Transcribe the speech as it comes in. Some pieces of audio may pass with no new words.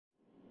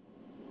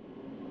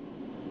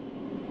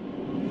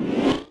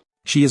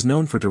She is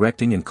known for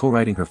directing and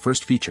co-writing her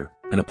first feature,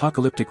 an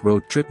apocalyptic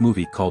road trip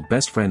movie called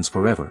Best Friends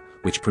Forever,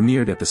 which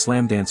premiered at the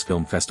Slamdance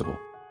Film Festival.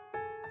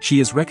 She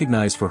is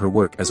recognized for her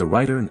work as a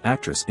writer and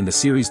actress in the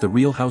series The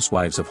Real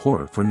Housewives of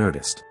Horror for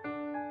Nerdist.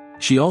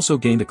 She also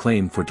gained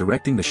acclaim for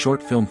directing the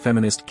short film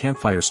feminist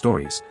Campfire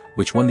Stories,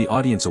 which won the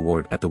Audience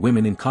Award at the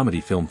Women in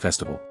Comedy Film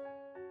Festival.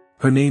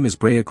 Her name is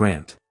Brea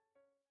Grant.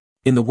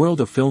 In the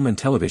world of film and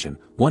television,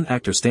 one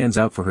actor stands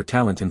out for her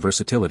talent and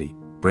versatility,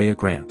 Brea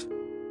Grant.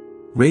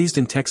 Raised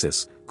in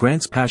Texas,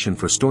 Grant's passion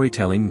for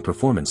storytelling and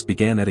performance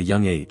began at a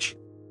young age.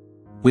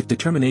 With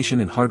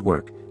determination and hard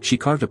work, she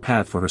carved a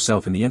path for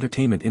herself in the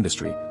entertainment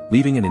industry,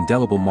 leaving an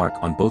indelible mark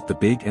on both the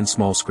big and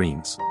small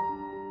screens.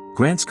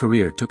 Grant's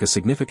career took a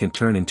significant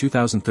turn in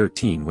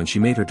 2013 when she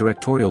made her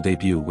directorial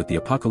debut with the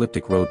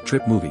apocalyptic road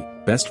trip movie,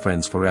 Best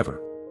Friends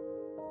Forever.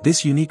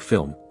 This unique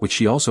film, which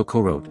she also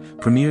co-wrote,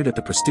 premiered at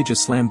the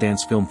prestigious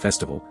Slamdance Film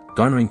Festival,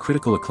 garnering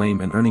critical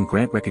acclaim and earning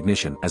Grant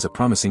recognition as a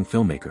promising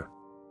filmmaker.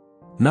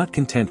 Not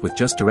content with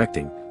just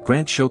directing,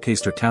 Grant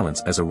showcased her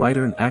talents as a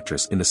writer and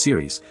actress in the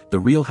series, The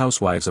Real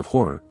Housewives of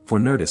Horror, for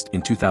Nerdist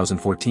in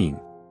 2014.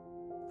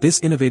 This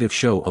innovative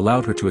show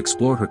allowed her to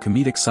explore her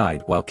comedic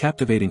side while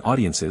captivating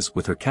audiences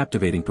with her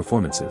captivating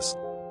performances.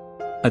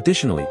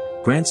 Additionally,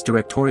 Grant's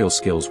directorial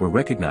skills were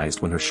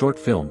recognized when her short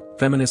film,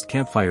 Feminist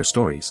Campfire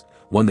Stories,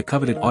 won the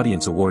coveted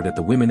Audience Award at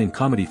the Women in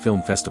Comedy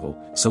Film Festival,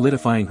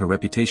 solidifying her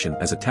reputation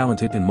as a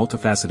talented and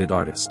multifaceted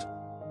artist.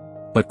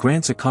 But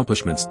Grant's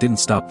accomplishments didn't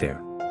stop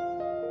there.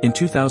 In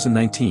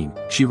 2019,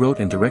 she wrote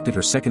and directed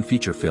her second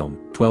feature film,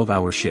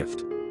 12-Hour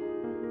Shift.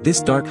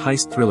 This dark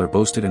heist thriller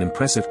boasted an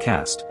impressive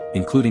cast,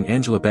 including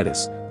Angela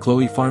Bettis,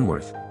 Chloe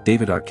Farnworth,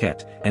 David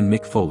Arquette, and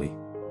Mick Foley.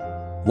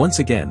 Once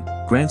again,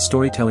 Grant's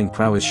storytelling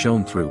prowess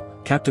shone through,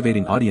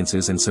 captivating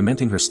audiences and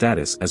cementing her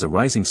status as a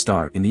rising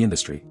star in the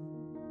industry.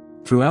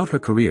 Throughout her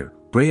career,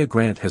 Brea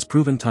Grant has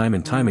proven time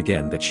and time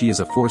again that she is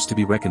a force to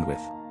be reckoned with.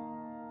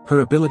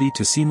 Her ability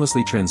to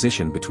seamlessly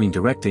transition between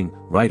directing,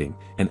 writing,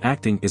 and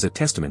acting is a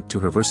testament to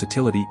her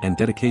versatility and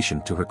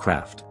dedication to her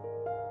craft.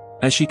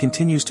 As she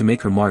continues to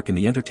make her mark in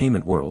the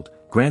entertainment world,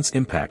 Grant's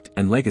impact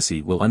and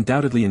legacy will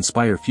undoubtedly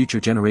inspire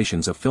future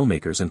generations of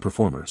filmmakers and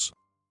performers.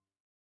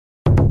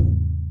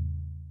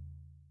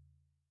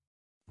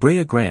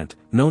 Brea Grant,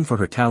 known for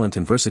her talent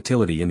and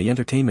versatility in the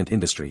entertainment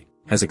industry,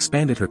 has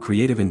expanded her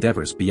creative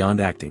endeavors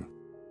beyond acting.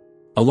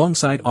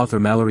 Alongside author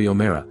Mallory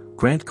O'Meara,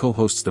 Grant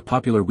co-hosts the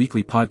popular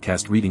weekly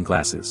podcast Reading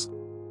Glasses.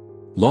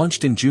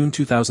 Launched in June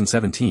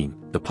 2017,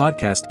 the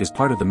podcast is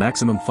part of the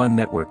Maximum Fun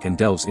Network and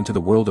delves into the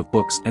world of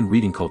books and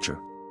reading culture.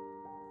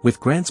 With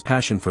Grant's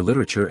passion for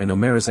literature and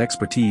O'Meara's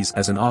expertise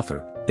as an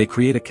author, they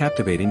create a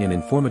captivating and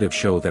informative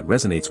show that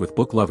resonates with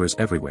book lovers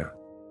everywhere.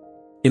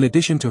 In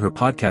addition to her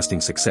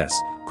podcasting success,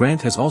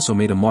 Grant has also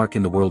made a mark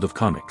in the world of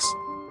comics.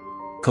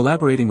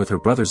 Collaborating with her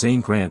brother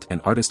Zane Grant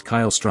and artist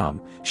Kyle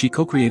Strom, she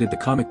co-created the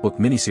comic book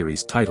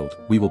miniseries titled,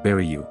 We Will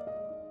Bury You.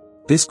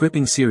 This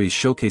gripping series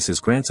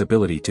showcases Grant's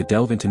ability to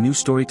delve into new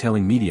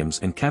storytelling mediums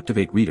and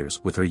captivate readers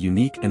with her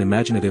unique and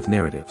imaginative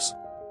narratives.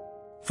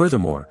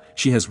 Furthermore,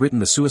 she has written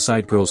the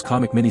Suicide Girls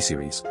comic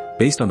miniseries,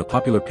 based on the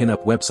popular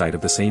pin-up website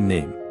of the same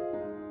name.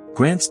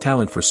 Grant's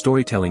talent for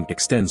storytelling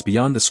extends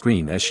beyond the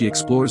screen as she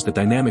explores the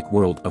dynamic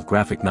world of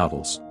graphic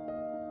novels.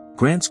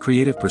 Grant's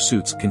creative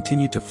pursuits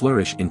continued to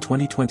flourish in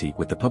 2020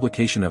 with the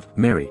publication of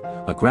Mary,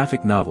 a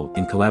graphic novel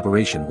in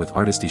collaboration with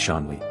artist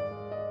Ishan Lee.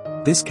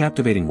 This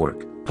captivating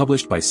work,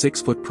 published by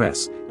 6 Foot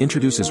Press,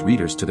 introduces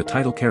readers to the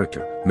title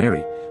character,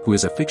 Mary, who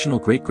is a fictional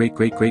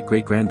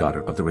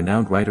great-great-great-great-great-granddaughter of the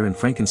renowned writer and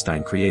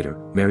Frankenstein creator,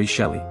 Mary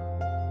Shelley.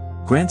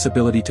 Grant's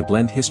ability to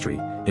blend history,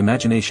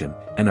 imagination,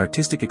 and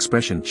artistic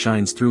expression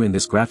shines through in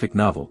this graphic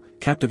novel,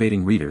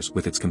 captivating readers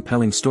with its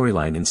compelling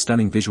storyline and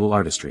stunning visual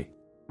artistry.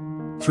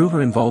 Through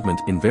her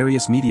involvement in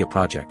various media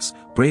projects,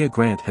 Brea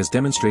Grant has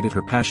demonstrated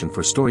her passion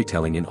for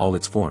storytelling in all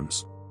its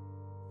forms.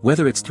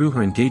 Whether it's through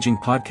her engaging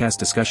podcast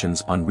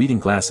discussions on Reading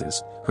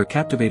Glasses, her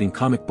captivating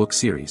comic book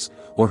series,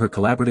 or her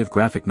collaborative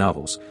graphic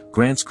novels,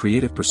 Grant's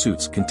creative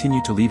pursuits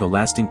continue to leave a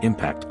lasting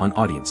impact on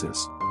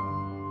audiences.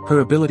 Her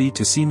ability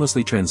to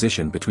seamlessly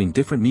transition between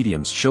different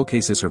mediums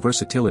showcases her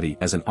versatility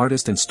as an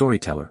artist and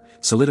storyteller,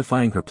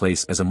 solidifying her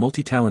place as a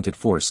multi-talented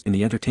force in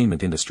the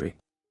entertainment industry.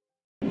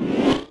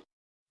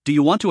 Do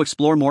you want to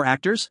explore more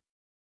actors?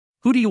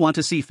 Who do you want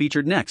to see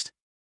featured next?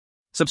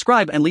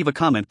 Subscribe and leave a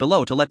comment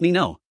below to let me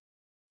know.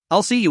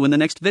 I'll see you in the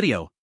next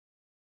video.